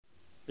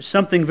There's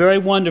something very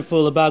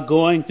wonderful about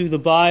going through the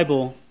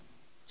Bible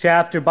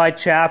chapter by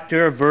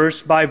chapter,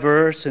 verse by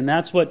verse, and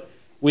that's what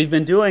we've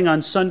been doing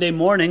on Sunday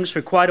mornings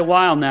for quite a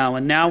while now.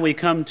 And now we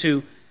come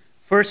to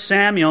 1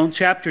 Samuel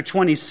chapter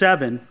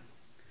 27,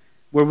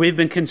 where we've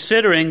been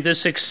considering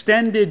this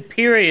extended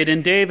period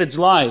in David's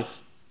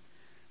life,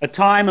 a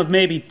time of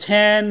maybe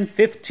 10,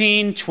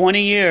 15,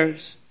 20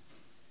 years,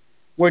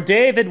 where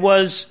David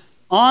was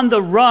on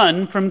the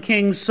run from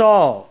King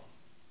Saul.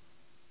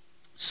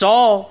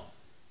 Saul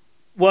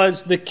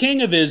was the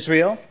king of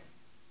Israel,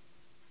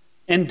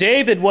 and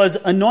David was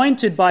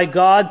anointed by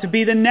God to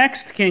be the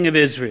next king of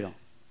Israel.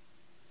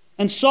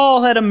 And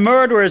Saul had a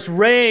murderous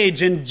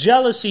rage and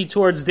jealousy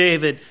towards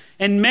David,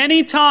 and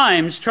many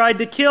times tried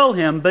to kill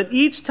him, but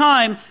each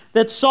time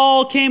that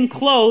Saul came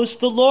close,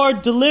 the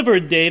Lord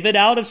delivered David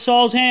out of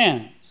Saul's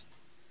hands.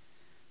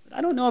 But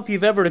I don't know if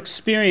you've ever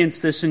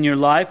experienced this in your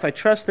life. I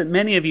trust that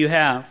many of you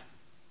have,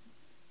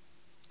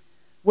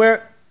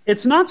 where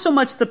it's not so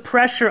much the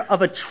pressure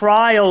of a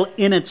trial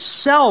in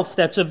itself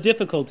that's of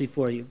difficulty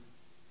for you,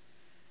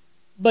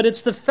 but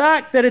it's the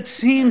fact that it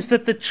seems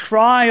that the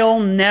trial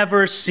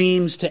never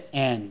seems to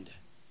end.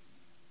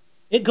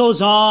 It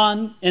goes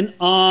on and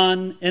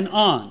on and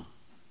on.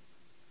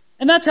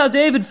 And that's how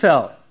David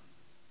felt.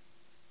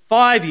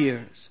 5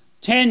 years,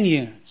 10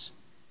 years,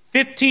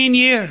 15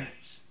 years.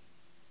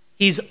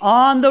 He's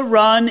on the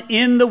run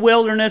in the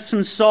wilderness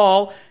from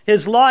Saul.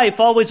 His life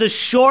always a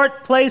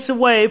short place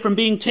away from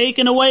being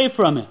taken away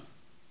from him.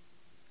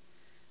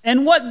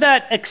 And what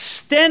that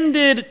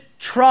extended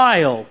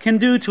trial can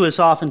do to us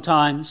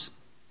oftentimes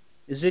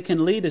is it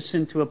can lead us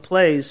into a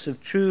place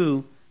of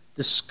true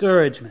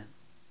discouragement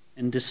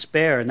and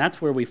despair. And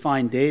that's where we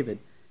find David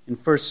in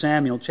 1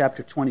 Samuel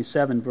chapter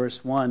 27,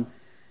 verse 1.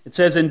 It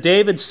says, "And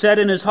David said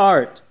in his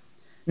heart,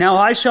 'Now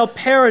I shall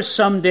perish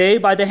someday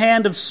by the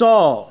hand of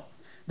Saul.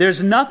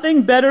 There's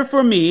nothing better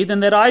for me than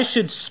that I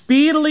should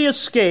speedily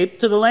escape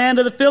to the land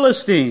of the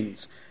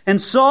Philistines. And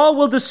Saul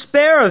will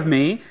despair of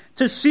me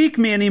to seek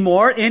me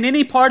anymore in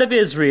any part of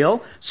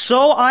Israel,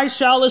 so I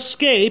shall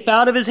escape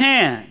out of his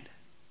hand.'"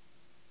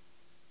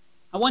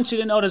 I want you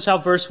to notice how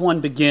verse 1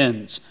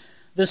 begins.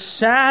 The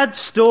sad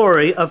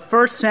story of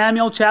 1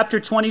 Samuel chapter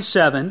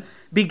 27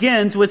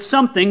 begins with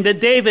something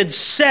that David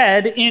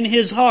said in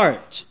his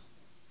heart.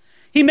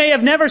 He may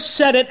have never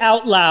said it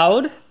out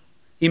loud.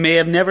 He may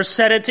have never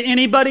said it to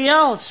anybody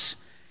else.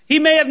 He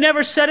may have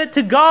never said it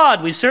to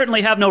God. We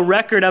certainly have no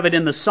record of it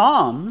in the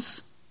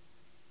Psalms.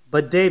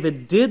 But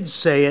David did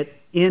say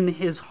it in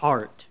his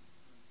heart.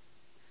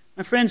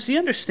 My friends, do you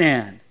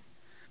understand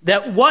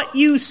that what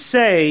you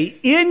say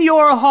in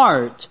your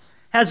heart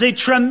has a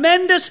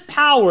tremendous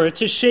power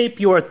to shape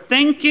your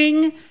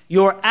thinking,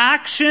 your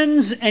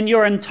actions, and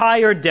your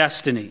entire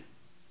destiny?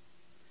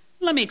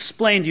 Let me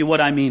explain to you what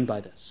I mean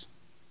by this.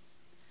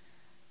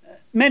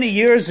 Many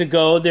years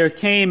ago, there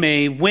came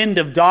a wind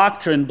of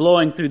doctrine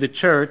blowing through the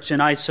church,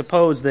 and I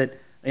suppose that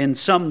in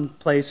some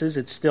places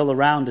it's still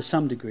around to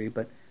some degree,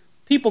 but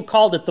people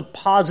called it the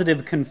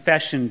positive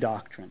confession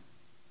doctrine.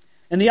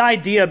 And the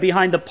idea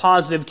behind the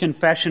positive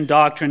confession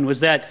doctrine was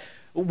that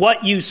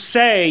what you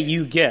say,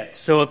 you get.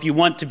 So if you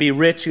want to be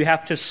rich, you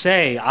have to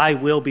say, "I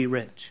will be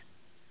rich."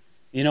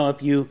 You know,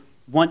 if you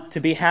want to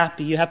be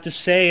happy, you have to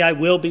say, "I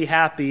will be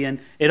happy." And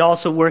it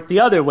also worked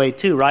the other way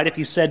too, right? If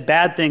you said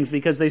bad things,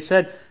 because they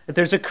said that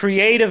there's a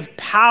creative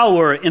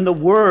power in the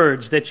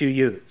words that you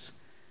use.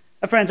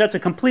 Now, friends, that's a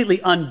completely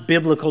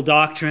unbiblical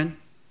doctrine.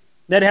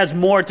 That has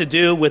more to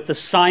do with the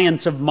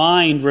science of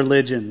mind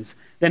religions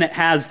than it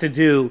has to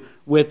do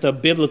with the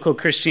biblical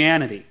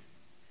Christianity.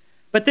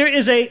 But there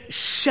is a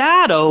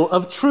shadow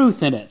of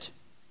truth in it.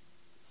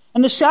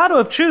 And the shadow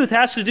of truth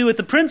has to do with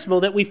the principle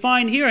that we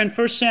find here in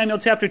 1 Samuel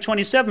chapter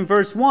 27,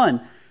 verse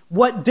 1.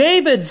 What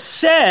David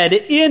said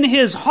in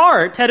his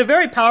heart had a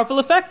very powerful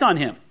effect on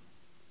him.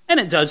 And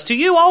it does to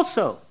you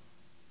also.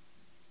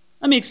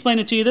 Let me explain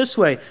it to you this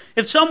way.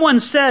 If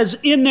someone says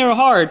in their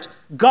heart,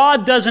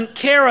 "God doesn't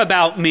care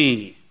about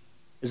me,"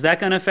 is that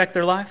going to affect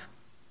their life?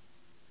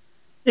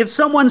 If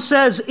someone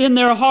says in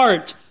their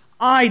heart,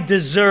 "I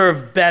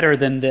deserve better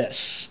than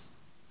this,"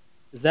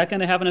 is that going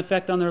to have an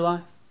effect on their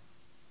life?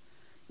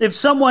 If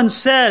someone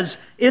says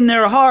in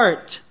their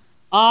heart,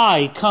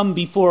 "I come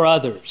before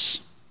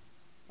others,"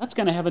 that's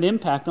going to have an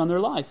impact on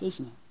their life,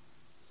 isn't it?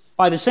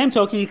 By the same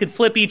token, you could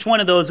flip each one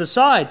of those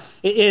aside.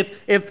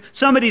 If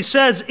somebody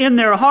says in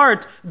their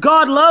heart,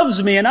 "God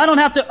loves me and I don't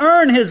have to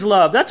earn his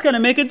love," that's going to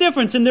make a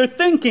difference in their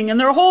thinking and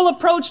their whole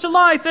approach to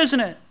life, isn't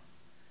it?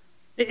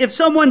 If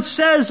someone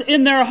says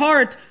in their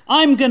heart,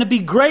 "I'm going to be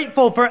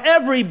grateful for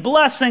every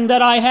blessing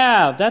that I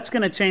have," that's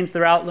going to change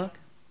their outlook.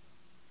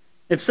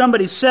 If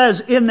somebody says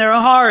in their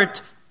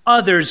heart,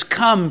 "Others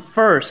come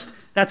first,"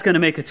 that's going to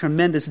make a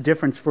tremendous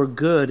difference for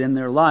good in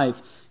their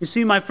life. You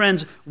see, my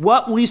friends,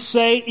 what we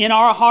say in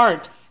our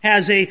heart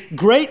has a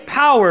great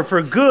power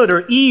for good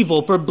or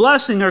evil, for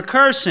blessing or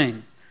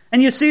cursing.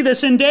 And you see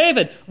this in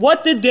David.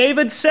 What did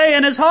David say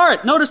in his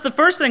heart? Notice the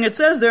first thing it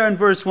says there in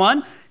verse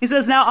 1. He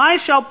says, "Now I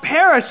shall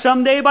perish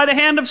someday by the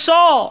hand of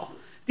Saul."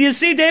 Do you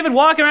see David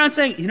walking around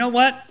saying, "You know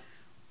what?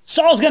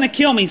 Saul's going to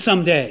kill me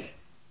someday.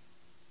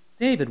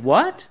 David,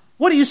 what?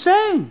 What are you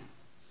saying?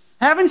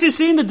 Haven't you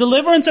seen the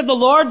deliverance of the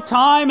Lord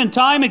time and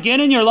time again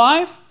in your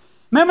life?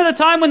 Remember the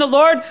time when the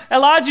Lord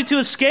allowed you to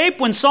escape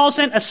when Saul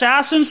sent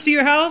assassins to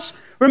your house?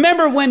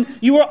 Remember when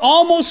you were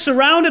almost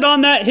surrounded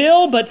on that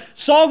hill, but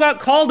Saul got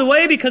called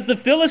away because the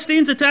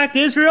Philistines attacked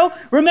Israel?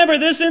 Remember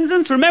this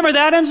instance? Remember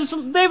that instance?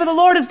 David, the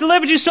Lord has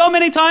delivered you so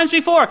many times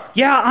before.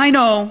 Yeah, I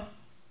know.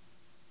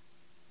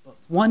 But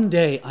one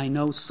day I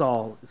know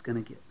Saul is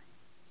going to get me.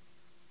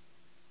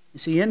 You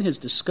see, in his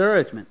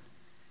discouragement,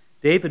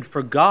 David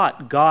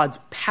forgot God's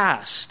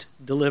past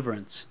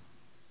deliverance.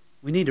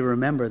 We need to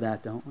remember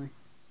that, don't we?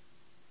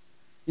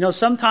 You know,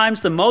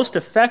 sometimes the most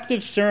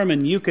effective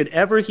sermon you could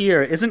ever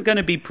hear isn't going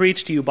to be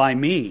preached to you by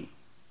me.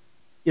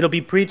 It'll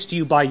be preached to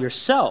you by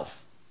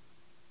yourself.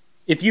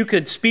 If you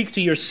could speak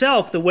to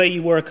yourself the way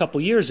you were a couple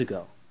years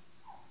ago.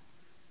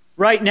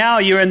 Right now,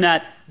 you're in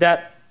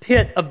that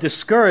pit of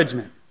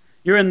discouragement.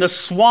 You're in the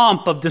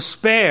swamp of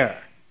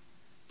despair.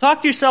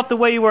 Talk to yourself the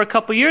way you were a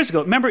couple years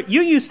ago. Remember,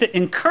 you used to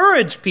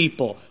encourage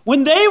people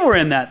when they were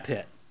in that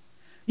pit.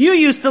 You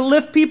used to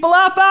lift people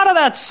up out of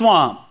that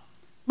swamp.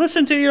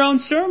 Listen to your own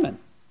sermon.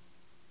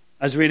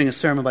 I was reading a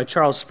sermon by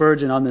Charles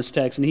Spurgeon on this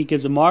text, and he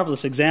gives a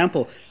marvelous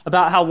example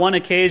about how one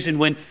occasion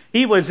when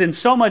he was in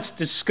so much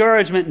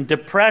discouragement and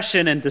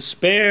depression and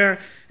despair,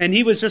 and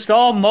he was just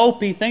all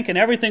mopey, thinking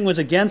everything was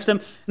against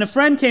him, and a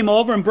friend came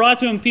over and brought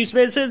to him a piece of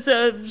paper and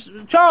says,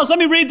 Charles, let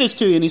me read this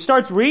to you. And he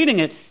starts reading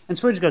it, and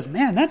Spurgeon goes,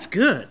 man, that's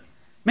good.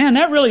 Man,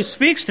 that really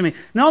speaks to me.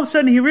 And all of a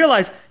sudden he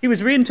realized he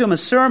was reading to him a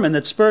sermon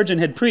that Spurgeon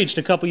had preached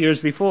a couple years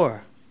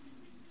before.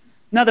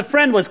 Now, the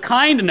friend was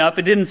kind enough.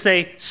 It didn't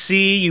say,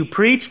 see, you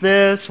preach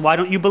this. Why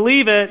don't you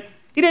believe it?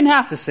 He didn't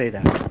have to say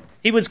that.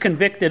 He was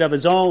convicted of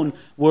his own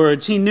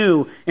words. He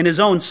knew in his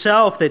own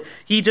self that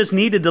he just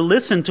needed to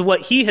listen to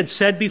what he had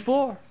said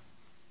before.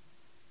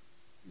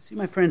 You see,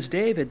 my friends,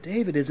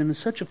 David is in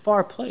such a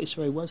far place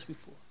where he was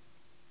before.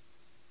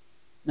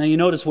 Now, you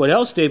notice what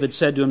else David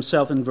said to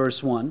himself in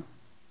verse 1.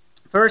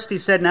 First, he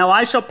said, now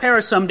I shall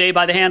perish someday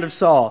by the hand of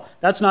Saul.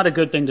 That's not a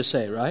good thing to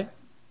say, right?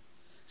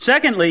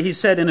 Secondly, he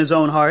said in his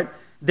own heart,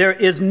 there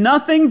is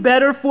nothing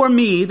better for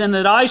me than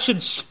that I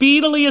should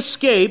speedily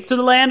escape to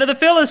the land of the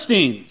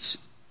Philistines.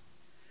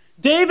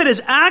 David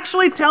is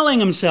actually telling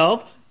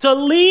himself to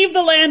leave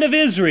the land of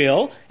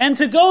Israel and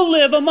to go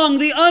live among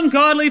the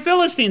ungodly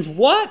Philistines.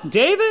 What,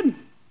 David?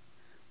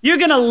 You're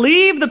going to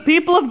leave the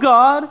people of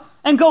God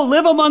and go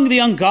live among the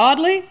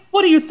ungodly?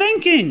 What are you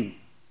thinking?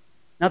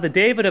 Now, the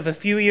David of a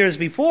few years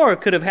before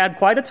could have had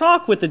quite a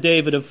talk with the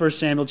David of 1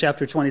 Samuel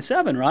chapter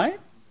 27, right?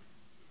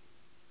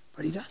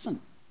 But he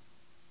doesn't.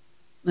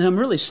 And I'm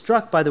really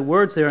struck by the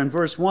words there in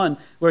verse 1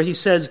 where he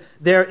says,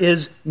 there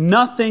is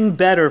nothing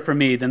better for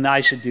me than that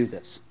I should do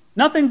this.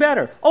 Nothing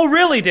better. Oh,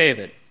 really,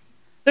 David?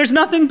 There's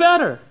nothing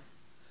better.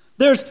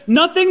 There's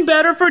nothing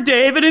better for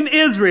David in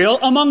Israel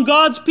among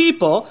God's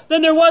people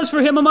than there was for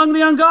him among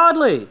the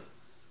ungodly.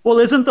 Well,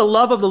 isn't the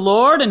love of the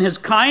Lord and his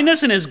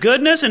kindness and his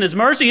goodness and his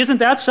mercy, isn't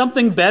that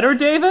something better,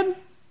 David?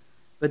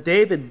 But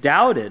David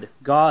doubted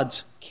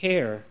God's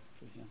care.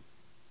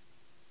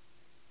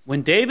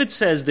 When David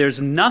says,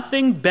 there's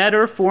nothing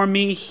better for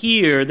me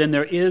here than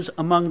there is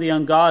among the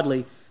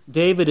ungodly,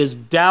 David is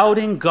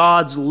doubting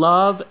God's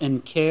love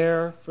and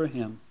care for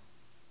him.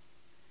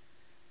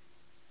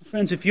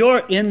 Friends, if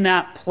you're in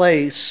that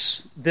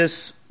place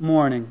this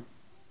morning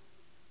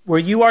where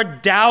you are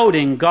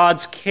doubting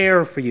God's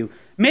care for you,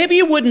 maybe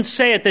you wouldn't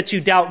say it that you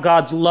doubt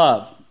God's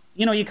love.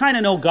 You know, you kind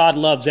of know God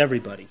loves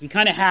everybody. He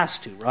kind of has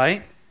to,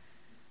 right?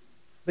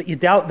 But you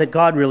doubt that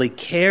God really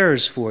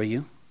cares for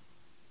you.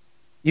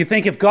 You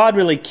think if God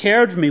really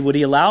cared for me, would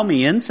he allow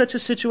me in such a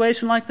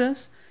situation like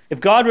this?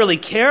 If God really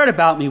cared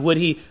about me, would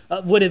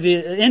have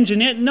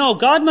engineered? No,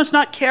 God must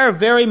not care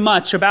very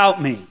much about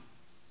me.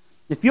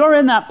 If you're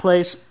in that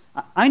place,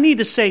 I need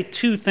to say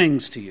two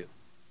things to you.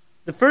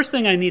 The first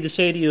thing I need to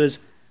say to you is,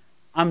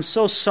 I'm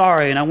so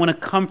sorry, and I want to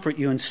comfort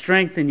you and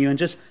strengthen you and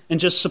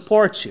just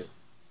support you.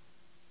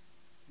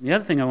 And the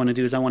other thing I want to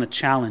do is I want to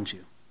challenge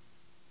you.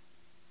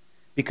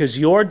 Because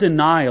your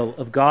denial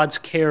of God's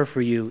care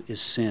for you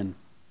is sin.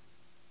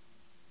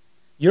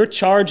 You're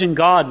charging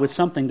God with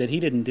something that he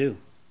didn't do.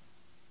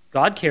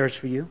 God cares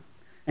for you,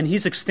 and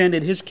he's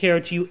extended his care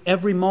to you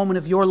every moment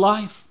of your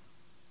life.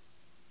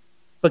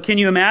 But can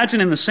you imagine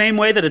in the same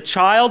way that a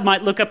child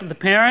might look up at the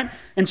parent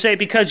and say,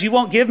 because you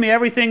won't give me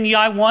everything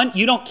I want,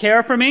 you don't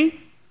care for me?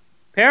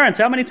 Parents,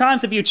 how many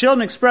times have your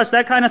children expressed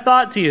that kind of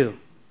thought to you?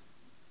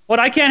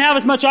 What, I can't have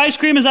as much ice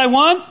cream as I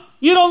want?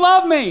 You don't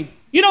love me.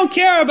 You don't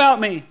care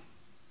about me.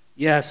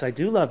 Yes, I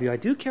do love you. I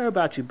do care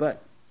about you,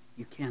 but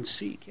you can't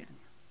see, can you?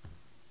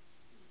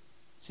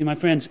 See, my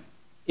friends,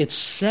 it's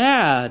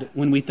sad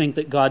when we think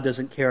that God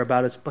doesn't care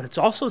about us, but it's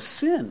also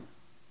sin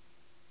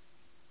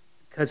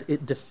because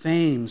it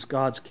defames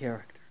God's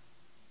character.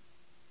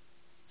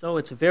 So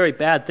it's a very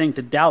bad thing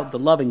to doubt the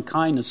loving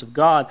kindness of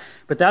God.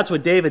 But that's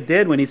what David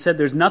did when he said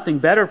there's nothing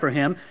better for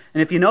him.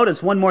 And if you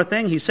notice one more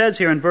thing he says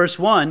here in verse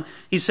 1,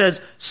 he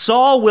says,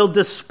 Saul will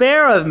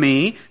despair of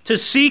me to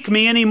seek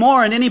me any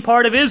more in any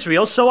part of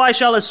Israel, so I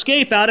shall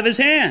escape out of his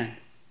hand.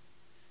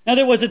 Now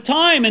there was a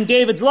time in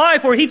David's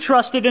life where he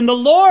trusted in the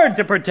Lord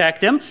to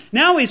protect him.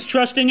 Now he's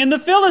trusting in the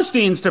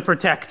Philistines to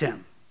protect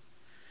him.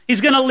 He's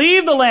going to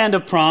leave the land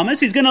of promise.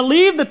 He's going to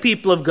leave the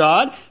people of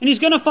God, and he's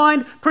going to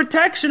find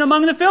protection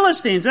among the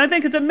Philistines. And I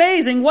think it's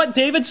amazing what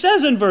David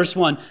says in verse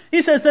 1.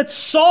 He says that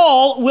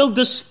Saul will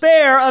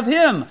despair of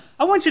him.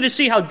 I want you to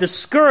see how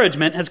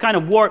discouragement has kind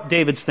of warped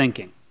David's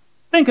thinking.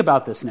 Think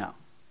about this now.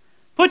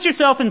 Put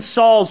yourself in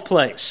Saul's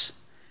place,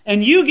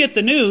 and you get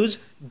the news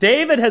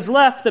David has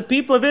left the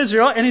people of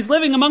Israel, and he's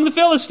living among the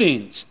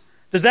Philistines.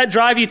 Does that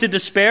drive you to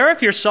despair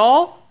if you're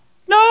Saul?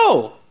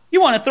 No.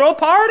 You want to throw a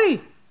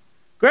party.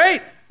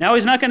 Great. Now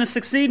he's not going to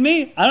succeed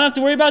me. I don't have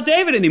to worry about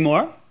David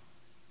anymore.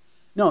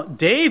 No,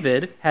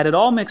 David had it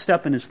all mixed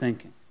up in his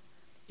thinking.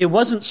 It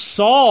wasn't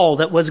Saul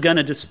that was going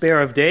to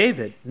despair of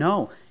David.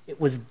 No,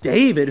 it was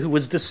David who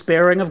was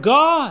despairing of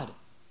God.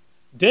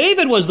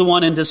 David was the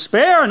one in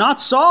despair, not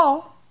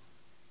Saul.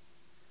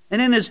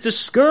 And in his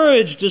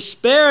discouraged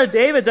despair,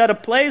 David's at a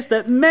place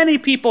that many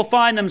people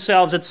find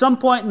themselves at some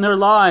point in their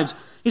lives.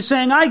 He's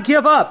saying, I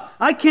give up.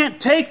 I can't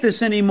take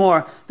this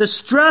anymore. The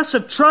stress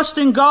of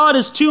trusting God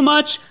is too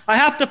much. I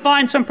have to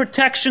find some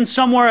protection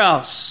somewhere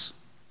else.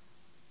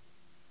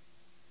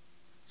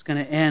 It's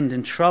going to end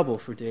in trouble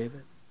for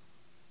David.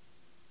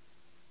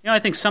 I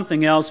think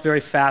something else very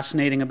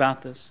fascinating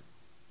about this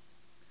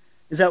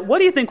is that what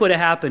do you think would have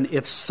happened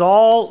if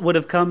Saul would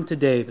have come to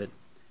David?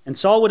 And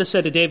Saul would have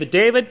said to David,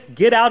 David,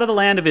 get out of the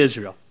land of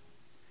Israel.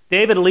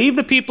 David, leave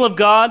the people of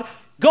God.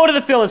 Go to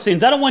the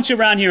Philistines. I don't want you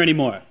around here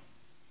anymore.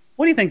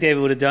 What do you think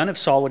David would have done if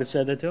Saul would have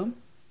said that to him?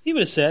 He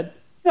would have said,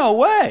 no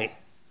way.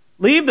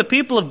 Leave the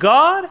people of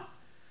God?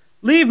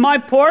 Leave my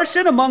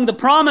portion among the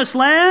promised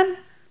land?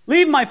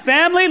 Leave my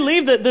family?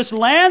 Leave this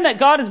land that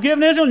God has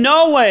given Israel?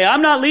 No way.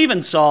 I'm not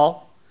leaving,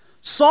 Saul.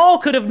 Saul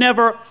could have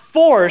never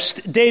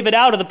forced David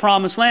out of the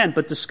promised land,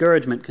 but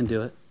discouragement can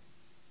do it.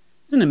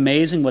 Isn't it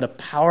amazing what a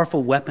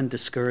powerful weapon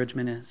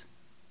discouragement is?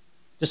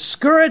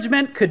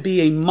 Discouragement could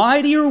be a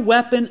mightier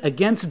weapon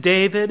against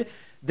David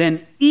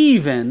than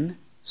even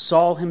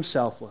Saul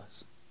himself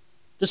was.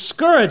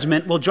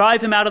 Discouragement will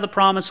drive him out of the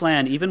promised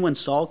land, even when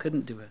Saul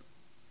couldn't do it.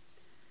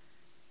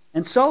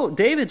 And so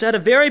David's at a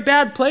very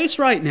bad place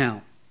right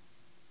now.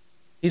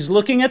 He's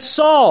looking at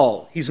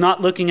Saul. He's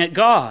not looking at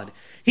God.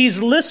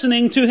 He's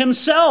listening to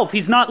himself.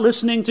 He's not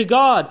listening to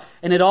God.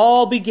 And it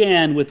all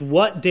began with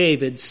what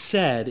David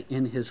said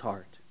in his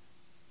heart.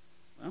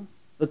 Well,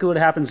 look at what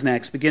happens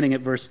next, beginning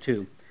at verse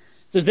 2. It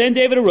says, Then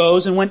David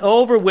arose and went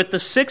over with the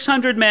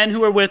 600 men who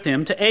were with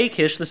him to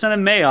Achish, the son of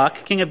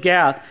Maoch, king of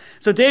Gath.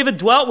 So David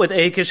dwelt with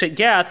Achish at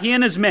Gath, he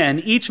and his men,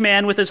 each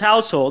man with his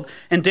household,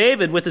 and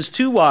David with his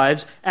 2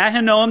 wives,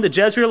 Ahinoam the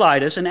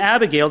Jezreelitess, and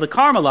Abigail the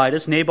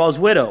Carmelitess, Nabal's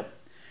widow.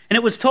 And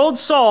it was told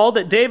Saul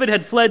that David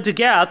had fled to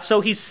Gath, so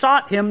he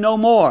sought him no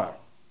more.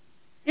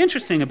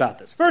 Interesting about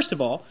this. First of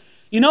all,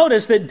 you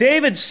notice that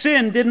David's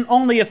sin didn't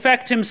only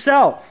affect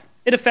himself.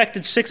 It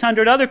affected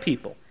 600 other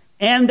people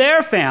and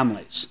their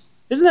families.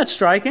 Isn't that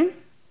striking?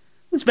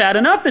 It's bad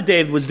enough that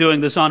David was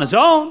doing this on his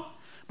own,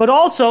 but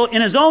also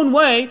in his own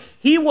way,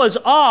 he was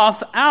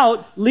off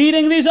out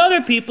leading these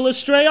other people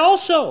astray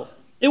also.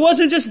 It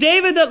wasn't just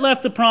David that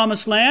left the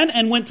promised land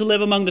and went to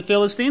live among the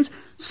Philistines.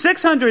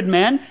 600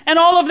 men and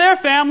all of their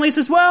families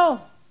as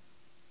well.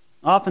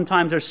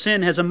 Oftentimes our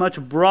sin has a much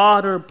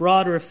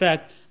broader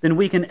effect than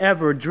we can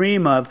ever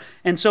dream of.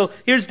 And so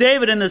here's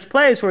David in this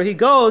place where he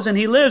goes and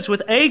he lives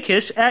with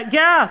Achish at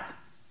Gath.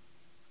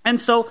 And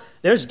so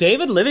there's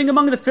David living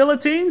among the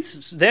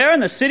Philistines there in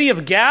the city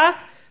of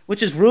Gath,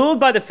 which is ruled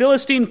by the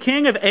Philistine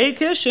king of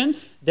Achish. And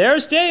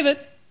there's David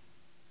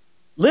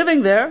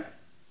living there.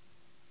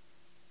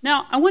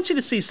 Now, I want you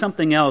to see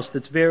something else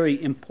that's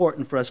very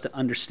important for us to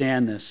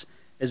understand this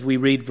as we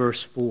read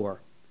verse 4.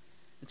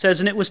 It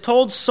says, And it was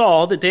told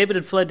Saul that David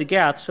had fled to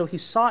Gath, so he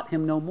sought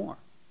him no more.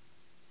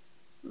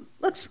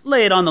 Let's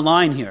lay it on the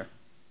line here.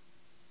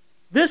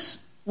 This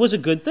was a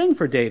good thing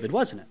for David,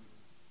 wasn't it?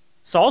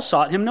 Saul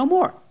sought him no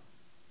more.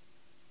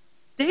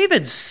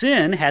 David's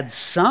sin had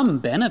some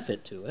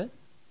benefit to it,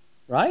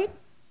 right?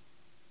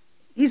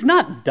 He's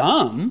not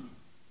dumb.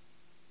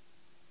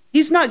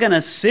 He's not going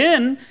to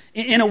sin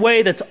in a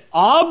way that's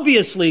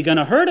obviously going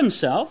to hurt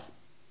himself.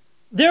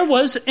 There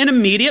was an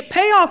immediate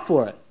payoff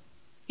for it.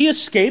 He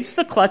escapes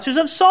the clutches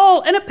of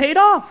Saul, and it paid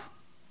off.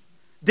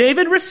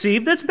 David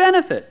received this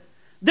benefit.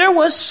 There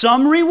was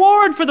some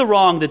reward for the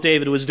wrong that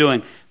David was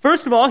doing.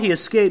 First of all, he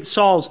escaped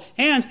Saul's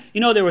hands.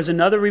 There was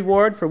another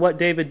reward for what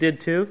David did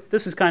too.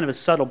 This is kind of a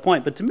subtle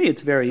point, but to me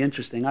it's very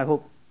interesting. I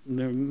hope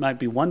there might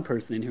be one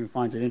person in here who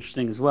finds it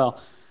interesting as well.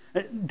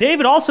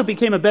 David also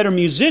became a better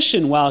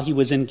musician while he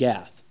was in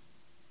Gath.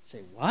 You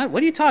say, what?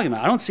 What are you talking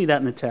about? I don't see that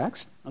in the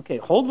text. Okay,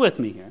 hold with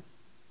me here.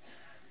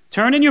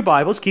 Turn in your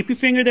Bibles. Keep your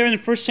finger there in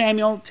 1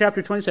 Samuel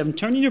chapter 27.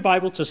 Turn in your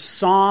Bible to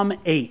Psalm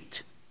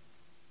 8.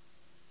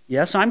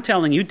 Yes, I'm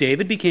telling you,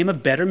 David became a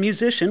better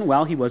musician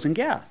while he was in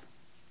Gath.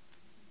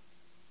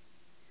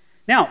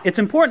 Now, it's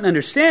important to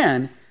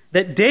understand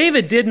that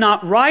David did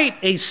not write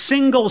a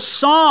single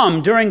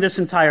psalm during this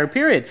entire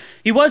period.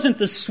 He wasn't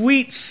the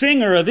sweet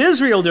singer of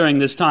Israel during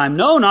this time.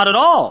 No, not at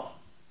all.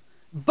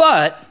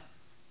 But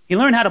he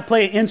learned how to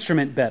play an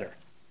instrument better.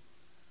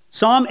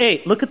 Psalm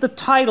 8, look at the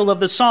title of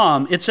the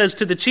psalm. It says,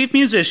 to the chief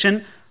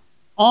musician,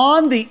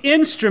 on the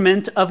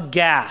instrument of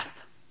Gath.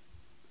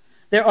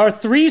 There are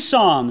 3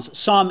 psalms,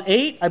 Psalm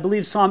 8, I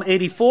believe Psalm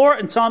 84,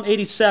 and Psalm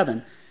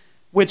 87,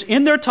 which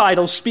in their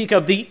titles speak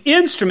of the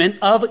instrument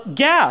of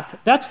Gath.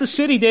 That's the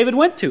city David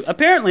went to.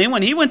 Apparently,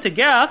 when he went to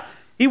Gath,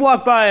 he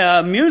walked by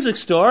a music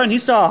store and he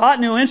saw a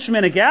hot new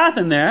instrument of Gath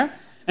in there.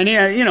 And he,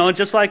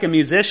 just like a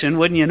musician,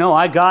 wouldn't you know,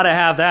 I got to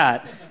have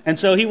that. And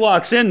so he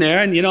walks in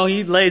there and,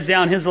 he lays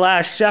down his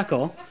last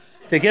shekel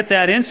to get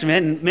that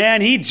instrument. And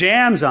man, he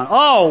jams on.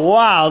 Oh,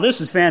 wow,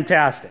 this is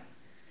fantastic.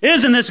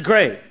 Isn't this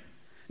great?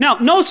 Now,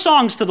 no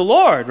songs to the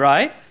Lord,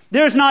 right?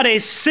 There's not a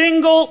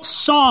single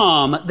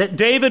psalm that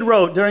David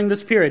wrote during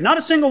this period. Not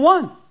a single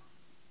one.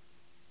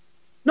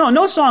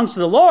 No songs to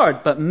the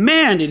Lord, but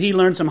man, did he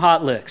learn some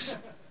hot licks.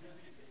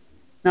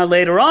 Now,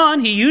 later on,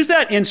 he used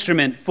that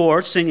instrument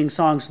for singing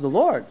songs to the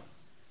Lord.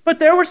 But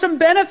there were some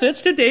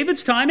benefits to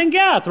David's time in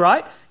Gath,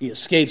 right? He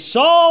escaped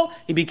Saul.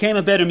 He became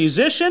a better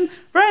musician.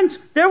 Friends,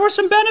 there were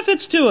some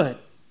benefits to it.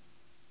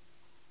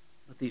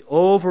 But the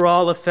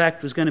overall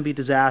effect was going to be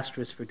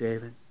disastrous for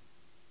David.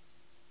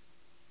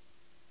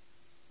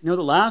 The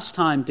last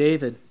time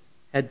David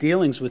had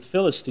dealings with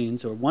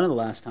Philistines, or one of the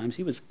last times,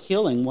 he was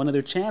killing one of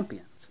their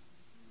champions.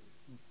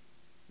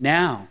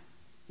 Now,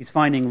 he's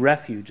finding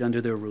refuge under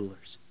their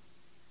rulers.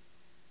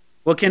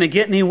 Well, can it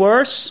get any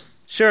worse?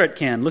 Sure it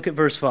can. Look at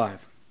verse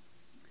 5.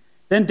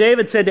 Then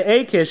David said to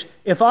Achish,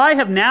 if I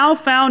have now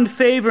found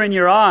favor in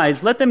your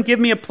eyes, let them give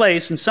me a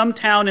place in some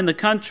town in the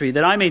country,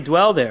 that I may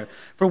dwell there.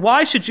 For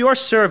why should your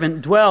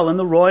servant dwell in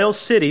the royal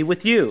city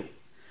with you?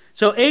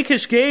 So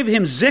Achish gave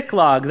him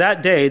Ziklag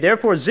that day.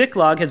 Therefore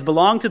Ziklag has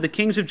belonged to the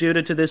kings of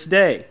Judah to this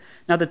day.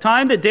 Now the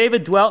time that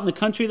David dwelt in the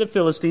country of the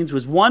Philistines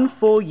was 1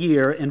 full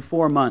year and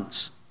 4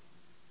 months.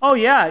 Oh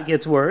yeah, it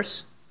gets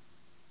worse.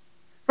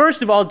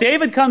 First of all,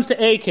 David comes to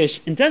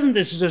Achish, and doesn't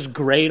this just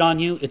grate on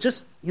you? It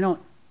just, to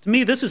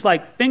me, this is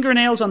like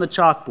fingernails on the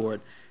chalkboard.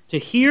 To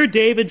hear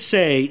David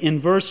say in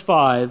verse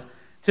 5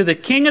 to the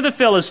king of the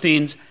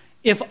Philistines,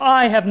 if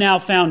I have now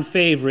found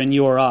favor in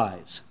your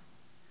eyes.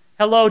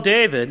 Hello,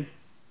 David.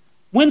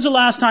 When's the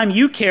last time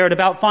you cared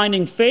about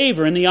finding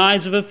favor in the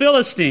eyes of a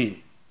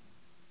Philistine?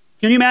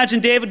 Can you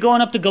imagine David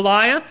going up to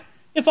Goliath?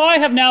 If I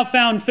have now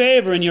found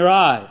favor in your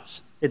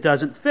eyes. It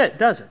doesn't fit,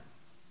 does it?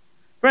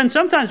 Friends,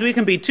 sometimes we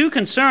can be too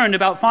concerned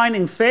about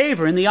finding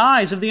favor in the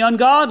eyes of the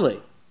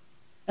ungodly.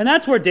 And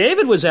that's where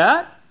David was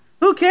at.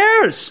 Who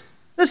cares?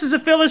 This is a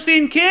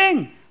Philistine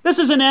king. This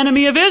is an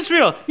enemy of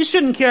Israel. You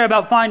shouldn't care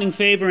about finding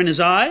favor in his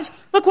eyes.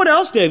 Look what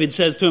else David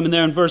says to him in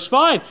there in verse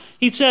 5.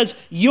 He says,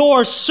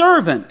 your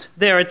servant,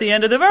 there at the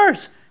end of the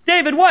verse.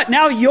 David, what?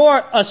 Now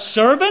you're a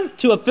servant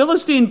to a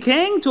Philistine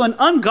king, to an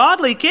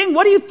ungodly king?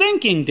 What are you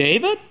thinking,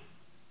 David?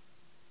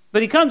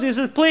 But he comes, he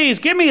says, please,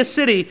 give me a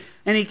city.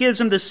 And he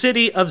gives him the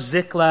city of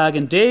Ziklag.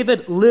 And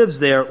David lives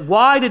there.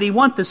 Why did he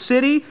want the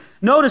city?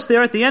 Notice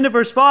there at the end of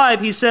verse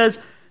 5, he says,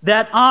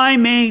 that I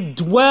may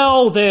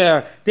dwell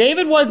there.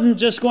 David wasn't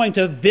just going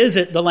to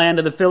visit the land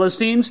of the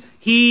Philistines.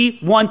 He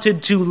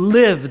wanted to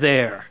live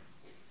there.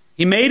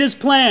 He made his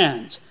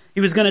plans. He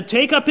was going to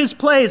take up his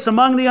place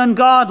among the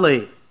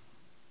ungodly.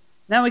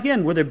 Now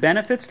again, were there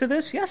benefits to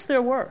this? Yes,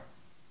 there were.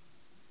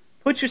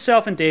 Put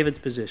yourself in David's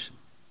position.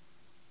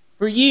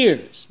 For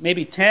years,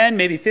 maybe 10,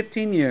 maybe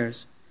 15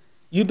 years,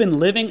 you've been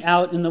living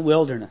out in the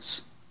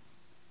wilderness.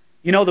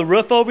 You know the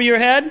roof over your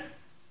head?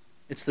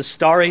 It's the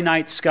starry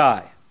night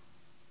sky.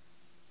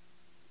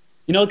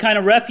 You know the kind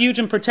of refuge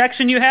and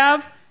protection you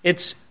have?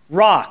 It's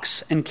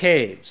rocks and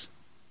caves.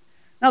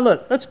 Now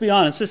look, let's be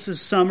honest. This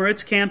is summer.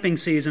 It's camping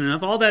season.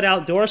 And all that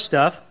outdoor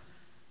stuff,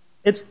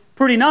 it's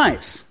pretty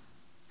nice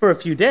for a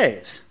few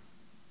days.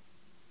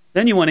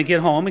 Then you want to get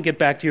home and get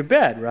back to your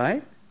bed,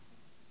 right?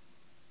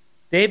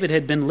 David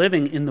had been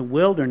living in the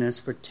wilderness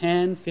for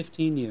 10,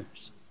 15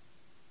 years.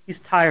 He's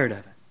tired of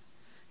it.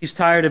 He's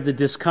tired of the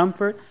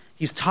discomfort.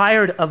 He's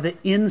tired of the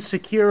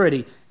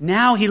insecurity.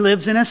 Now he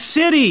lives in a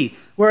city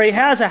where he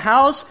has a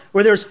house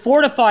where there's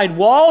fortified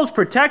walls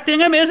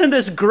protecting him. Isn't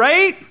this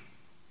great?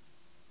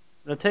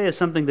 But I'll tell you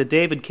something that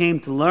David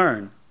came to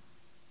learn.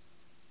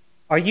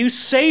 Are you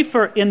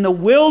safer in the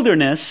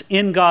wilderness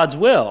in God's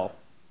will,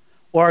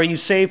 or are you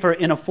safer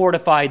in a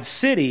fortified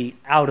city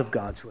out of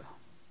God's will?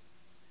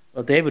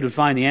 Well, David would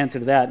find the answer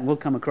to that, and we'll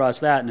come across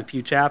that in a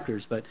few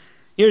chapters. But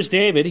here's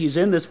David. He's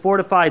in this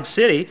fortified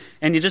city,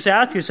 and you just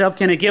ask yourself,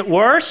 can it get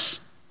worse?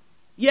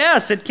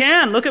 Yes, it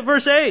can. Look at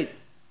verse 8.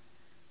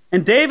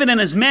 And David and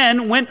his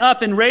men went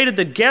up and raided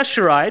the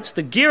Geshurites,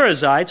 the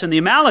Girzites, and the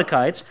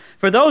Amalekites,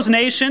 for those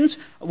nations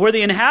were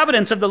the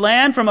inhabitants of the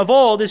land from of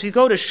old, as you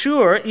go to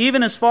Shur,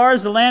 even as far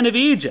as the land of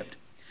Egypt.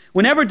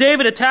 Whenever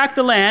David attacked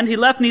the land, he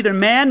left neither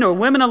man nor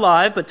women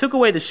alive, but took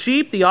away the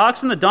sheep, the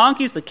oxen, the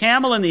donkeys, the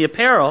camel, and the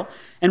apparel,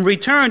 and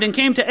returned and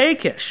came to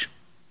Achish.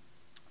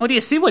 Oh, do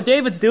you see what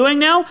David's doing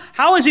now?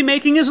 How is he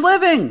making his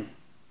living?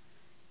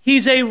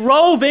 He's a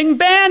roving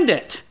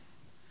bandit.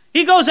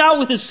 He goes out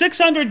with his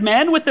 600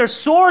 men with their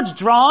swords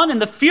drawn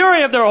and the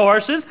fury of their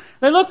horses.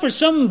 They look for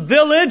some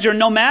village or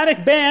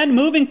nomadic band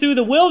moving through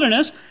the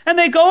wilderness, and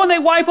they go and they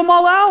wipe them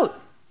all out.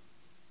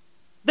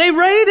 They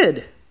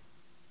raided.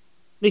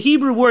 The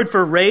Hebrew word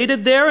for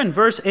raided there in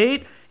verse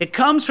 8, it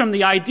comes from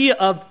the idea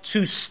of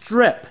to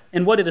strip.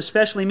 And what it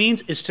especially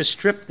means is to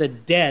strip the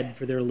dead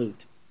for their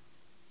loot.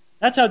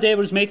 That's how David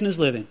was making his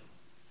living.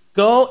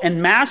 Go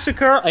and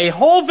massacre a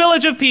whole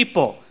village of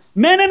people,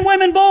 men and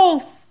women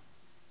both,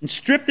 and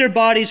strip their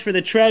bodies for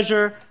the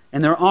treasure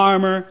and their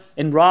armor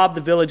and rob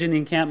the village and the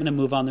encampment and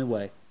move on their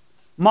way.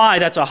 My,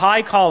 that's a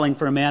high calling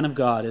for a man of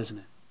God, isn't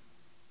it?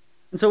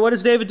 And so what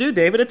does David do?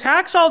 David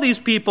attacks all these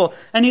people,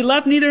 and he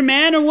left neither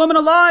man or woman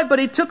alive, but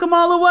he took them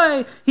all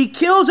away. He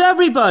kills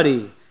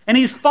everybody. And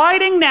he's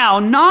fighting now,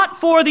 not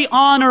for the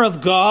honor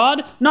of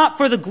God, not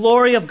for the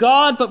glory of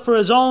God, but for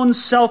his own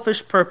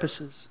selfish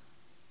purposes.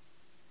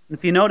 And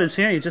if you notice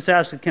here, you just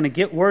ask, can it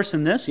get worse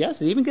than this?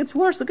 Yes, it even gets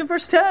worse. Look at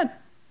verse 10.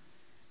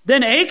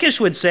 Then Achish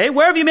would say,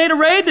 where have you made a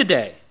raid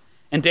today?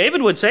 And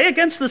David would say,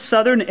 against the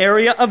southern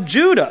area of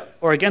Judah,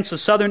 or against the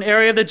southern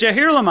area of the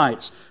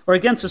Jehiramites, or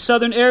against the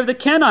southern area of the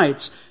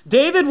Kenites.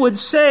 David would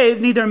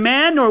save neither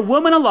man nor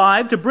woman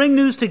alive to bring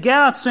news to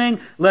Gath, saying,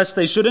 lest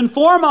they should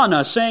inform on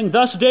us, saying,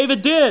 thus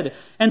David did.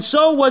 And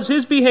so was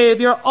his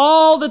behavior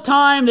all the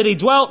time that he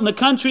dwelt in the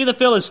country of the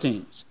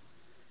Philistines.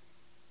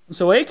 And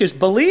so Achish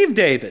believed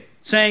David,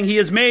 saying, he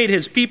has made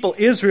his people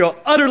Israel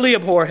utterly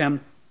abhor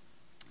him.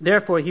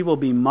 Therefore he will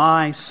be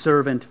my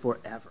servant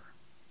forever.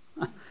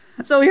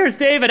 So here's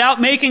David out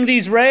making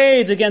these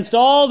raids against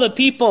all the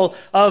people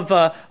of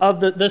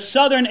the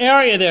southern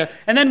area there.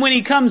 And then when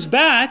he comes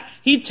back,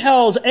 he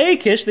tells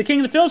Achish, the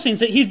king of the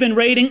Philistines, that he's been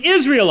raiding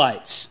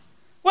Israelites.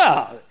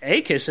 Well,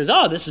 Achish says,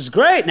 oh, this is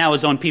great. Now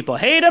his own people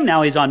hate him.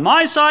 Now he's on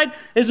my side.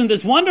 Isn't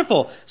this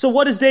wonderful? So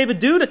what does David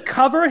do to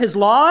cover his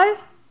lie?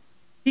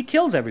 He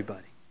kills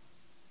everybody.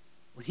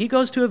 When he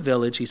goes to a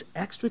village, he's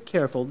extra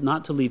careful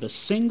not to leave a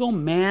single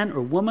man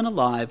or woman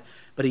alive,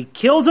 but he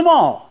kills them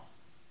all,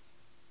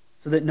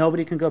 so that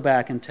nobody can go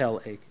back and tell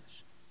Achish.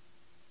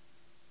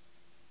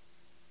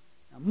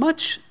 Now,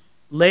 much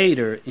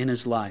later in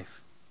his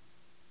life,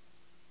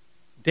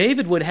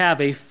 David would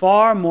have a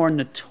far more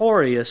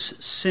notorious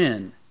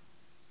sin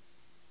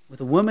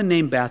with a woman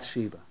named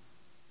Bathsheba.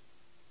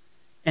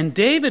 And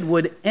David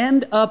would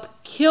end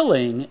up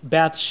killing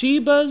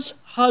Bathsheba's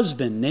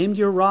husband named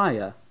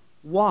Uriah.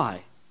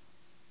 Why?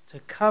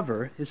 To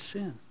cover his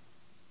sin.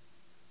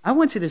 I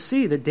want you to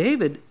see that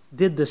David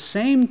did the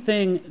same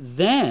thing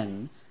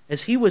then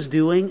as he was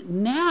doing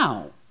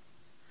now.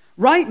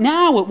 Right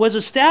now, it was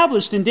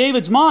established in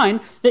David's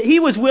mind that he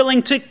was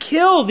willing to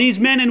kill these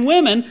men and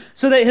women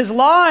so that his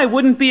lie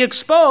wouldn't be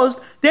exposed.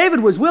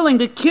 David was willing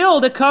to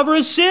kill to cover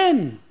his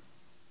sin.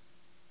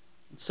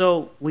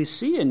 So we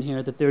see in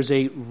here that there's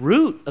a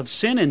root of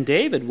sin in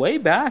David way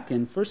back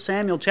in 1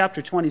 Samuel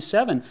chapter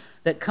 27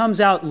 that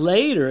comes out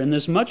later in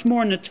this much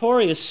more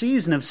notorious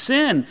season of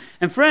sin.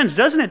 And friends,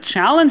 doesn't it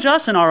challenge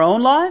us in our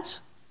own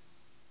lives?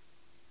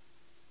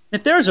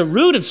 If there's a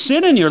root of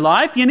sin in your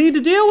life, you need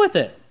to deal with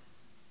it.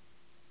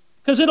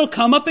 Because it'll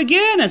come up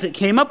again as it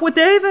came up with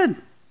David.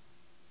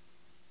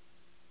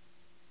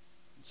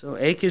 So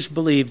Achish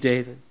believed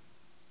David.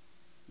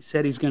 He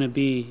said he's going to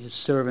be his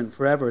servant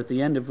forever. At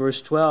the end of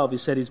verse 12, he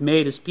said he's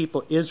made his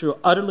people Israel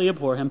utterly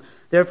abhor him.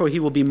 Therefore he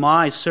will be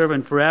my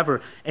servant forever.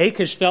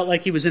 Achish felt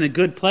like he was in a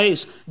good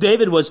place.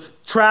 David was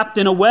trapped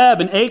in a web,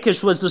 and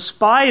Achish was the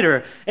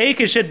spider.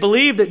 Achish had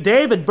believed that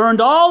David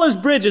burned all his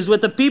bridges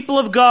with the people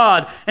of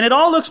God, and it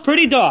all looks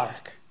pretty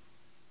dark.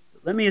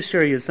 But let me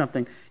assure you of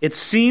something. It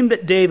seemed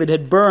that David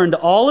had burned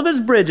all of his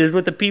bridges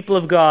with the people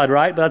of God,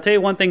 right? But I'll tell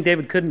you one thing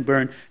David couldn't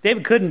burn.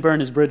 David couldn't burn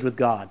his bridge with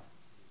God.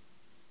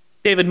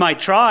 David might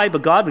try,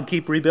 but God would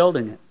keep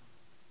rebuilding it.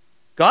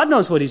 God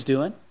knows what he's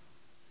doing.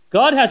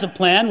 God has a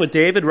plan with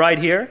David right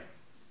here.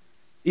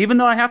 Even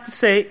though I have to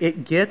say,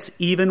 it gets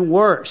even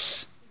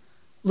worse.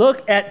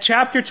 Look at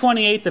chapter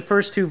 28, the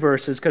first two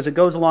verses, because it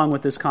goes along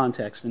with this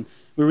context. And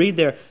we read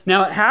there,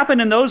 now it happened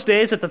in those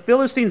days that the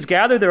Philistines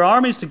gathered their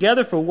armies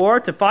together for war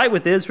to fight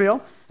with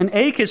Israel. And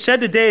Achish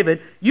said to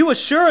David, you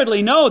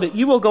assuredly know that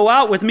you will go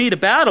out with me to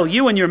battle,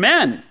 you and your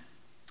men.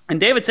 And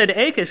David said to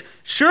Achish,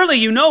 surely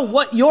you know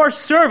what your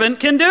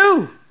servant can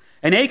do.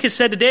 And Achish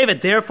said to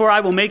David, therefore I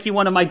will make you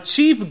one of my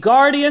chief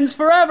guardians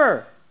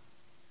forever.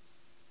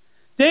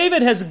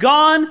 David has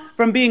gone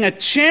from being a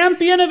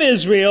champion of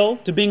Israel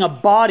to being a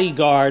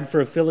bodyguard for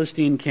a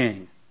Philistine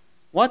king.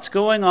 What's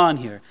going on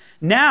here?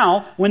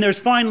 Now, when there's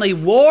finally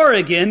war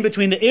again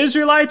between the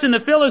Israelites and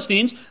the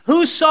Philistines,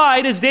 whose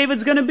side is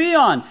David's going to be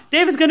on?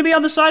 David's going to be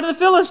on the side of the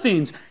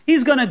Philistines.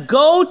 He's going to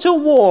go to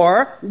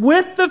war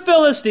with the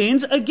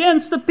Philistines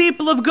against the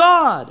people of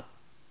God.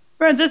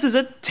 Friends, this is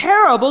a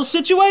terrible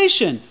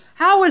situation.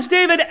 How is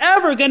David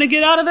ever going to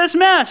get out of this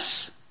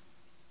mess?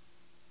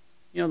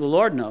 The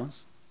Lord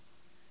knows.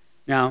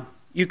 Now,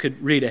 you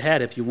could read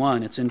ahead if you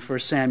want. It's in 1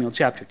 Samuel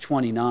chapter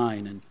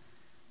 29, and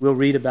we'll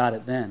read about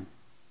it then.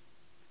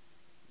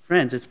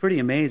 Friends, it's pretty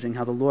amazing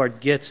how the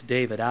Lord gets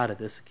David out of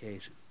this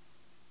occasion.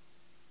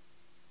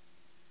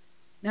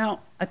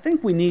 Now, I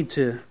think we need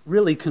to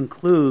really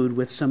conclude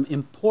with some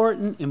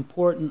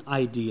important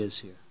ideas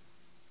here.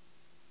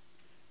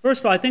 First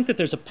of all, I think that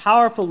there's a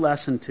powerful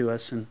lesson to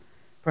us, and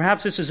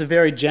perhaps this is a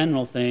very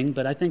general thing,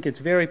 but I think it's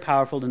very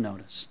powerful to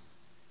notice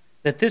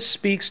that this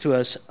speaks to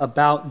us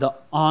about the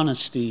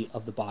honesty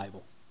of the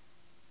Bible.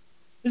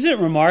 Isn't it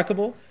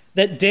remarkable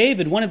that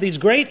David, one of these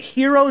great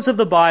heroes of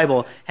the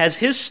Bible, has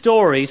his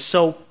story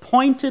so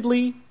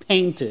pointedly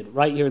painted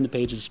right here in the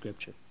pages of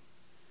Scripture?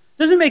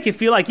 Doesn't it make you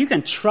feel like you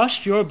can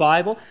trust your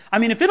Bible? I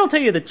mean, if it'll tell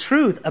you the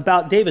truth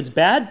about David's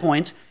bad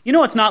points, you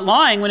know it's not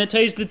lying when it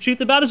tells you the truth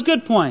about his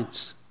good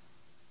points.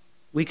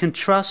 We can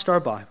trust our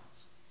Bibles.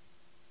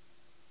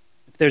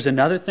 If there's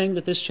another thing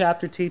that this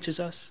chapter teaches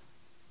us,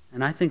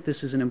 and I think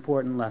this is an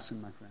important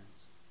lesson, my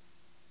friends,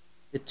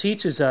 it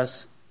teaches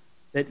us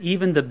that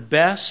even the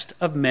best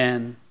of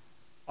men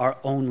are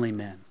only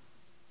men.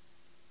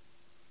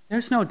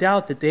 There's no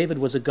doubt that David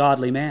was a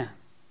godly man.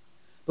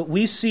 But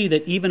we see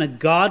that even a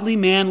godly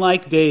man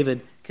like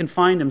David can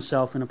find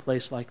himself in a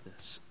place like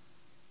this.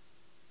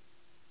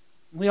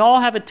 We all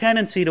have a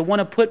tendency to want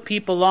to put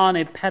people on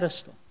a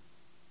pedestal,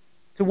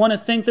 to want to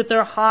think that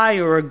they're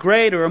higher or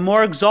greater or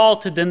more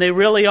exalted than they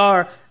really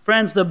are.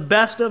 Friends, the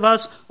best of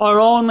us are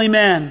only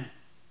men.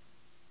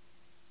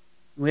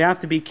 We have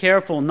to be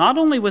careful not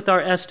only with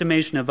our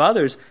estimation of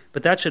others,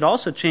 but that should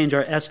also change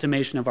our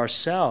estimation of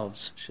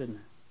ourselves, shouldn't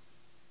it?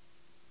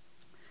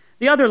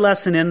 The other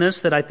lesson in this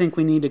that I think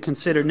we need to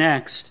consider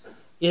next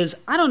is,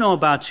 I don't know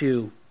about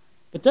you,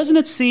 but doesn't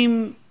it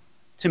seem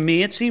to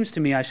me,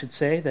 I should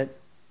say, that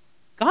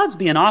God's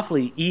being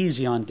awfully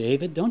easy on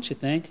David, don't you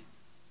think?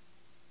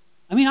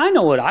 I mean, I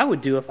know what I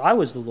would do if I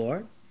was the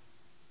Lord.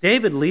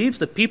 David leaves,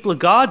 the people of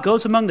God,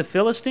 goes among the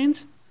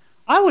Philistines.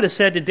 I would have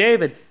said to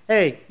David,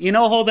 hey,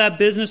 hold that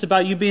business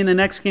about you being the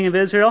next king of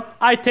Israel?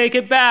 I take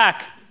it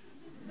back.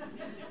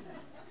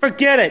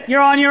 Forget it.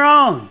 You're on your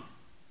own.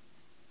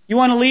 You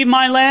want to leave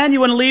my land?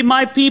 You want to leave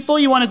my people?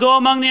 You want to go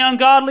among the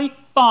ungodly?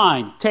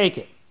 Fine, take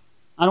it.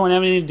 I don't want to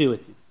have anything to do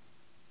with you.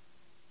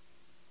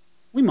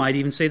 We might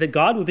even say that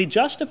God would be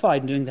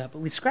justified in doing that, but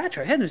we scratch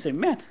our head and say,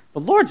 man, the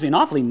Lord's being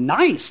awfully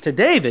nice to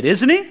David,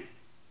 isn't he?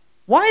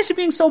 Why is he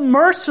being so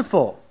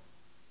merciful?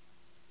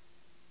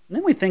 And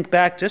then we think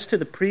back just to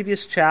the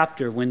previous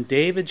chapter when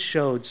David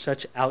showed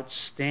such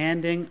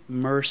outstanding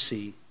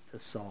mercy to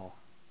Saul.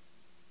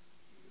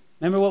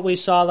 Remember what we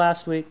saw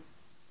last week?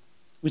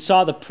 We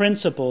saw the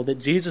principle that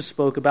Jesus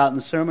spoke about in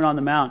the Sermon on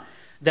the Mount,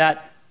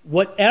 that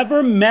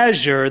whatever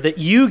measure that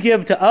you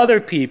give to other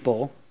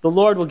people, the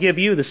Lord will give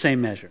you the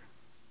same measure.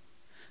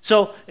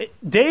 So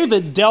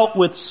David dealt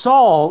with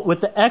Saul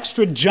with the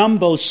extra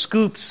jumbo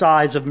scoop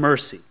size of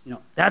mercy.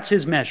 That's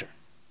his measure.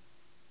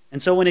 And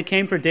so when it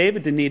came for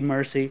David to need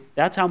mercy,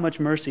 that's how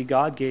much mercy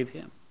God gave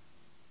him.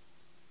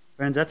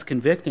 Friends, that's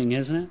convicting,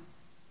 isn't it? Do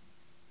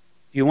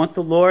you want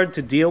the Lord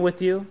to deal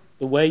with you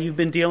the way you've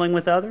been dealing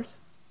with others?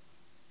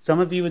 Some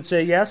of you would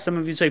say yes. Some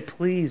of you say,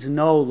 please,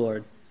 no,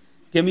 Lord.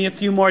 Give me a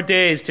few more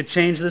days to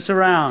change this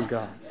around,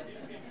 God.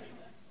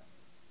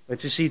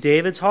 But you see,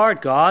 David's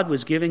heart, God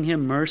was giving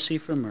him mercy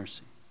for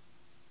mercy.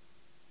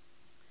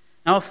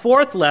 Now, a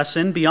fourth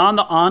lesson, beyond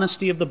the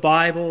honesty of the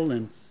Bible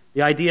and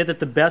the idea that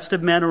the best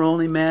of men are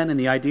only men and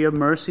the idea of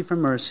mercy for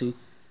mercy,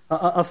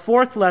 a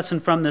fourth lesson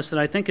from this that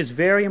I think is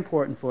very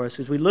important for us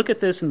is we look at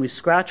this and we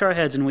scratch our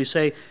heads and we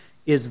say,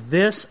 is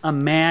this a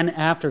man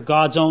after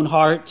God's own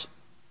heart?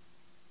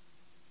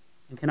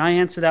 And can I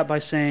answer that by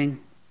saying,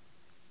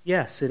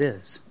 yes, it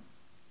is.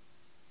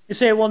 You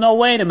say, well, no,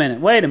 wait a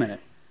minute.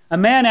 A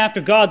man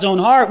after God's own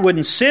heart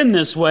wouldn't sin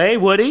this way,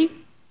 would he?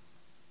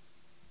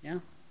 Yeah,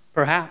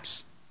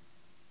 perhaps,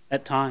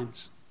 at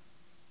times.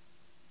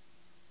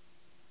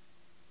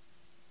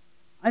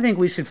 I think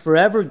we should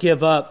forever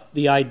give up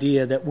the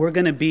idea that we're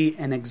going to be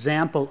an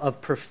example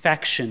of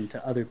perfection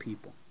to other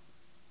people.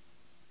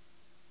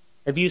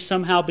 Have you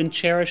somehow been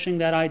cherishing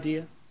that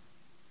idea?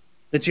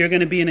 That you're going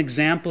to be an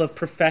example of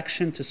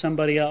perfection to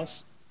somebody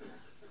else?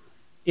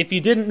 If you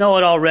didn't know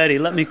it already,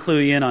 let me clue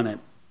you in on it.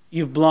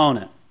 You've blown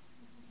it.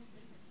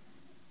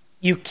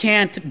 You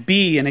can't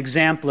be an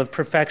example of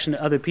perfection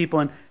to other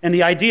people. And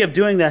the idea of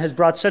doing that has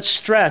brought such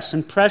stress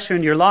and pressure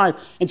in your life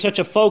and such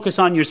a focus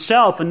on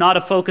yourself and not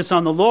a focus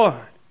on the Lord.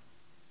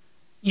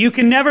 You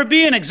can never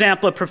be an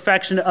example of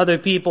perfection to other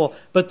people,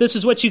 but this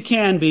is what you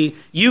can be.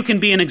 You can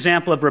be an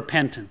example of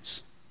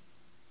repentance.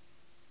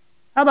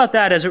 How about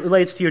that as it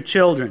relates to your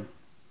children?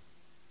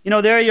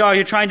 There you are,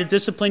 you're trying to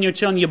discipline your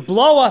children. You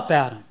blow up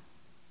at them.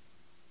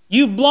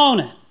 You've blown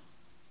it.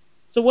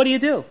 So what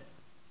do?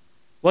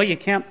 Well, you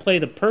can't play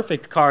the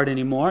perfect card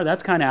anymore.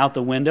 That's kind of out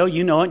the window.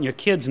 You know it and your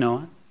kids know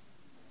it.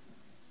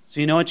 So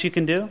you know what you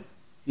can do?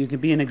 You can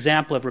be an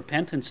example of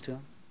repentance to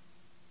them.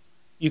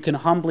 You can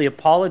humbly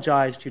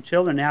apologize to your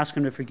children and ask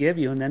them to forgive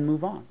you and then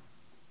move on.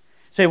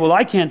 Say, well,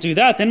 I can't do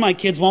that. Then my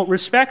kids won't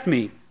respect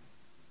me.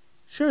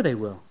 Sure they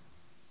will.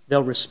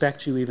 They'll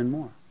respect you even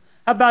more.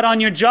 How about on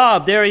your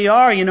job? There you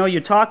are,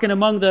 you're talking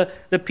among the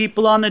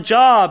people on the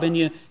job, and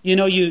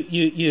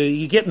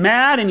you get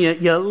mad and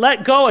you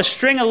let go a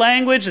string of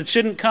language that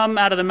shouldn't come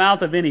out of the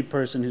mouth of any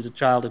person who's a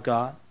child of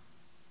God.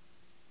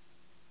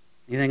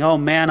 You think, oh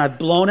man, I've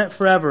blown it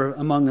forever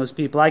among those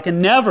people. I can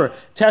never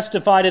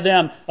testify to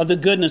them of the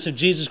goodness of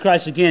Jesus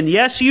Christ again.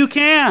 Yes, you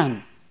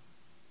can.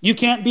 You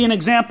can't be an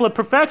example of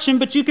perfection,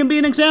 but you can be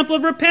an example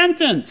of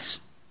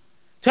repentance.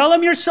 Tell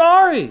them you're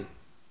sorry.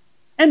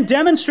 And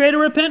demonstrate a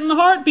repentant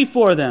heart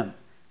before them.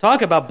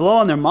 Talk about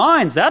blowing their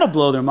minds. That'll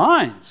blow their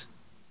minds.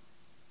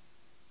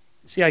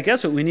 See, I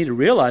guess what we need to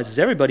realize is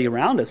everybody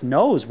around us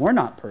knows we're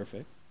not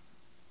perfect.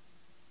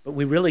 But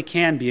we really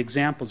can be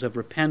examples of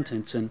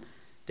repentance. And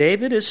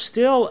David is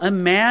still a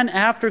man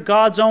after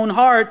God's own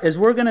heart, as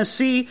we're going to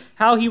see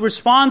how he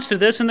responds to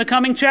this in the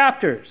coming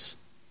chapters.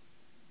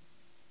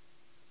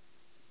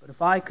 But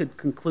if I could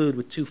conclude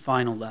with two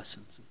final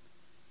lessons,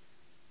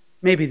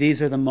 maybe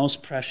these are the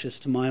most precious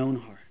to my own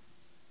heart.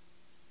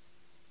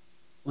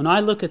 When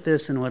I look at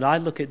this and when I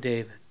look at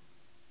David,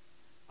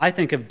 I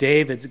think of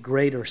David's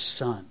greater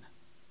son,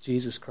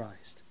 Jesus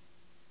Christ.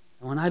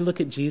 And when I look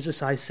at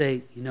Jesus, I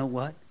say, you know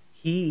what?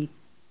 He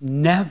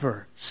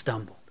never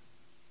stumbled.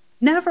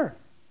 Never.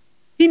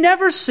 He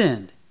never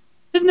sinned.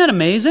 Isn't that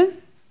amazing?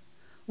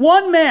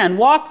 One man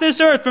walked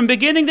this earth from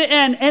beginning to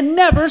end and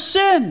never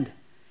sinned.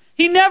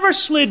 He never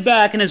slid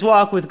back in his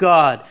walk with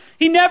God.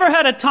 He never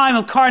had a time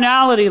of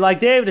carnality like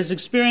David is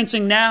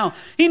experiencing now.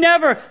 He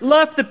never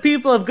left the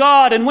people of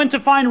God and went to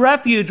find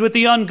refuge with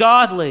the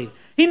ungodly.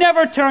 He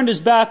never turned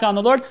his back on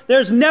the Lord.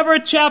 There's never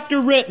a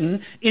chapter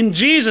written in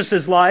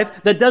Jesus'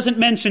 life that doesn't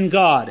mention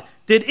God.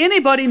 Did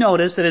anybody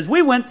notice that as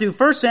we went through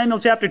 1 Samuel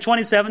chapter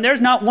 27, there's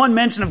not one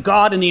mention of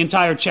God in the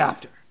entire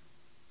chapter?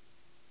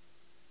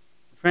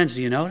 Friends,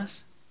 do you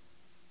notice?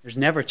 There's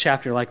never a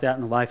chapter like that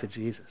in the life of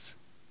Jesus.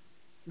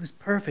 He was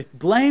perfect,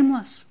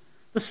 blameless,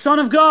 the Son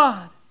of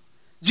God.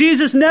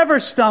 Jesus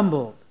never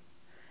stumbled.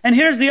 And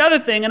here's the other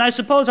thing, and I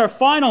suppose our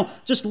final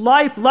just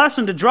life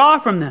lesson to draw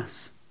from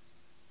this.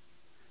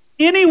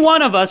 Any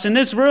one of us in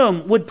this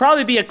room would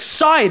probably be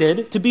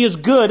excited to be as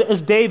good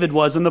as David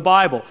was in the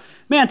Bible.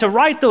 Man, to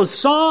write those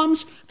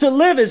Psalms, to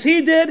live as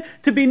he did,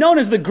 to be known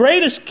as the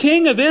greatest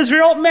king of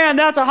Israel, man,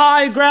 that's a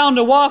high ground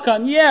to walk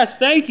on. Yes,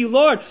 thank you,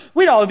 Lord.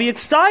 We'd all be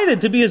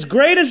excited to be as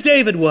great as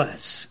David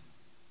was.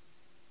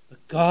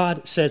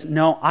 God says,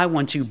 no, I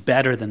want you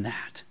better than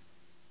that.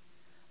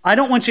 I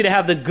don't want you to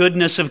have the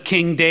goodness of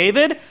King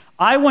David.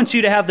 I want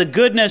you to have the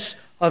goodness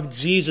of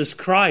Jesus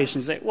Christ.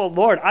 And you say, well,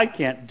 Lord, I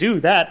can't do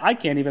that. I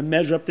can't even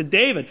measure up to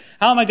David.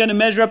 How am I going to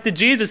measure up to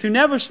Jesus who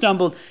never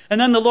stumbled? And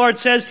then the Lord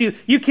says to you,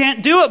 you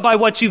can't do it by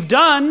what you've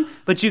done,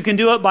 but you can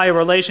do it by a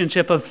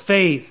relationship of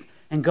faith.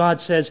 And God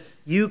says,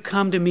 you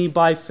come to me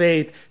by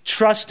faith,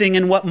 trusting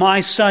in what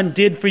my Son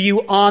did for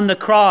you on the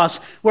cross,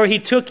 where he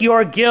took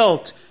your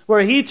guilt,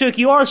 where he took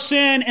your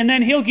sin, and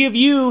then he'll give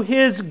you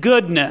his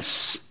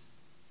goodness.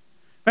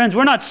 Friends,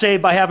 we're not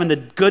saved by having the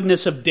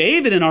goodness of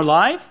David in our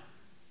life.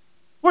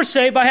 We're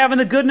saved by having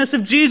the goodness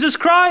of Jesus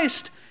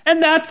Christ.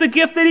 And that's the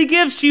gift that he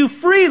gives to you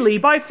freely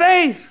by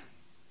faith.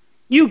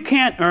 You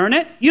can't earn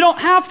it. You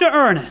don't have to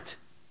earn it.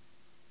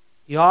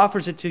 He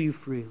offers it to you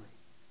freely.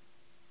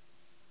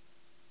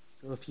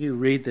 So if you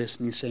read this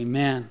and you say,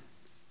 man,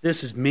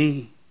 this is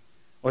me,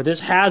 or this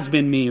has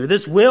been me, or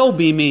this will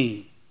be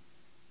me.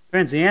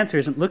 Friends, the answer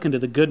isn't looking to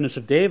the goodness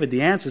of David.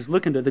 The answer is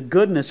looking to the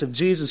goodness of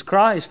Jesus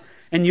Christ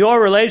and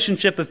your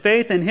relationship of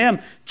faith in him.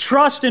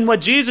 Trust in what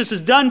Jesus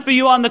has done for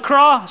you on the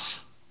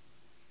cross.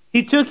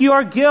 He took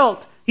your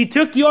guilt. He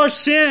took your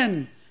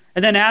sin.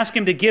 And then ask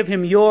him to give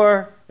him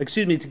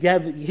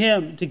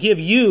to give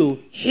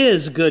you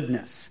his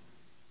goodness,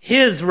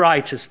 his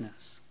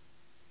righteousness.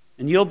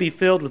 And you'll be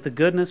filled with the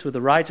goodness, with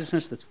the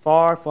righteousness that's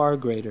far, far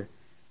greater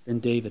than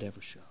David ever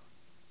showed.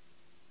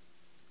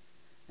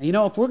 And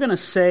if we're going to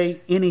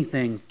say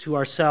anything to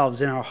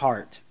ourselves in our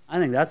heart, I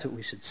think that's what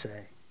we should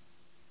say.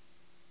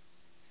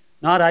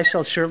 Not, I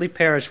shall surely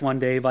perish one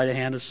day by the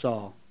hand of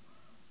Saul.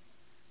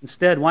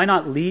 Instead, why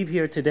not leave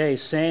here today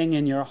saying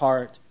in your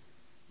heart,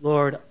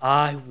 Lord,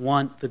 I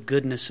want the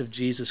goodness of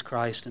Jesus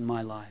Christ in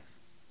my life.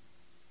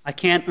 I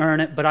can't earn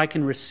it, but I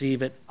can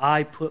receive it.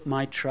 I put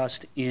my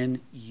trust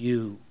in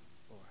you.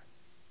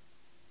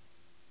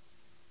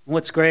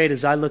 What's great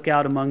is I look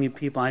out among you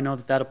people, I know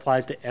that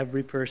applies to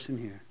every person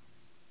here.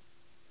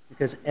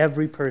 Because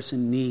every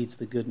person needs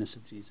the goodness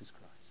of Jesus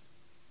Christ.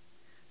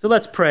 So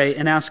let's pray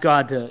and ask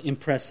God to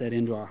impress that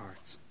into our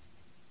hearts.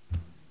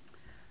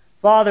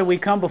 Father, we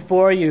come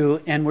before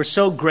you and we're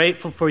so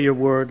grateful for your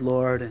word,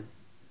 Lord. And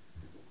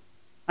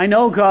I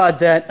know, God,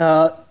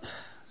 that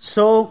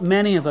so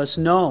many of us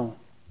know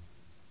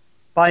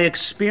by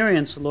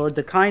experience, Lord,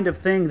 the kind of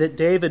thing that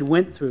David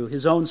went through,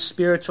 his own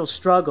spiritual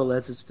struggle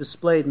as it's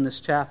displayed in this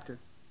chapter.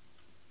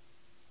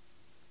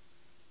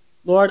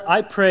 Lord,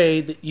 I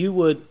pray that you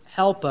would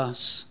help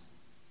us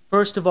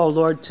First of all,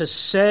 Lord, to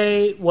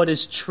say what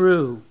is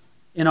true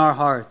in our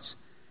hearts.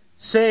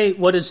 Say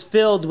what is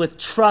filled with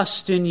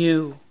trust in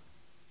you.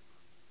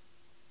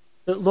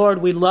 That,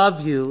 Lord, we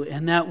love you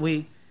and that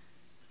we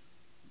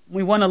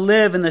want to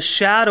live in the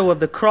shadow of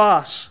the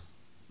cross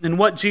and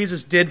what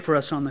Jesus did for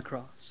us on the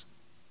cross.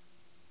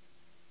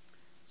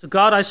 So,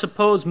 God, I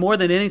suppose more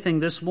than anything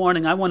this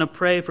morning, I want to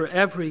pray for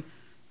every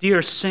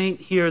dear saint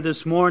here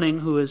this morning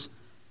who is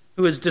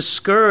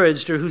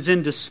discouraged or who's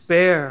in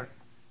despair.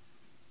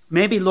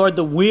 Maybe, Lord,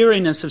 the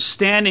weariness of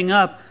standing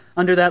up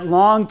under that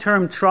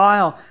long-term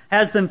trial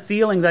has them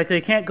feeling like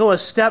they can't go a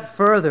step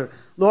further.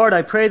 Lord,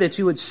 I pray that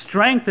you would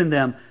strengthen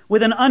them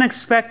with an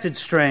unexpected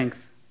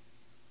strength,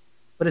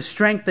 but a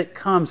strength that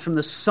comes from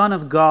the Son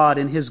of God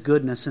and His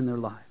goodness in their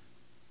life.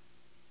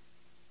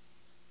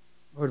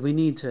 Lord, we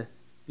need to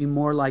be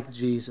more like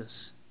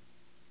Jesus.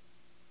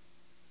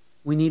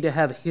 We need to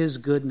have His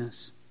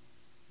goodness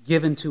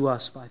given to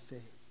us by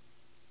faith.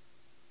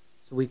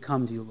 So we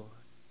come to you, Lord.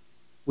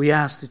 We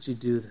ask that you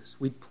do this.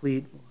 We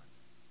plead, Lord.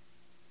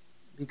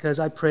 Because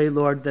I pray,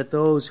 Lord, that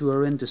those who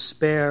are in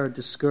despair or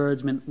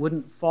discouragement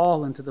wouldn't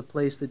fall into the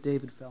place that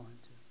David fell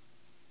into.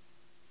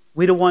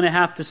 We don't want to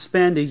have to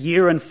spend 1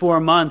 year and 4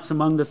 months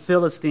among the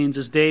Philistines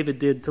as David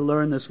did to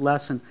learn this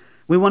lesson.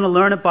 We want to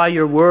learn it by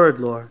your word,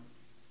 Lord.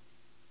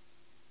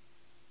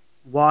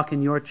 Walk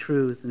in your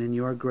truth and in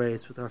your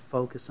grace with our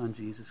focus on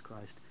Jesus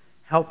Christ.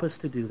 Help us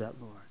to do that,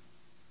 Lord.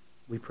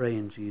 We pray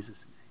in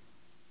Jesus' name.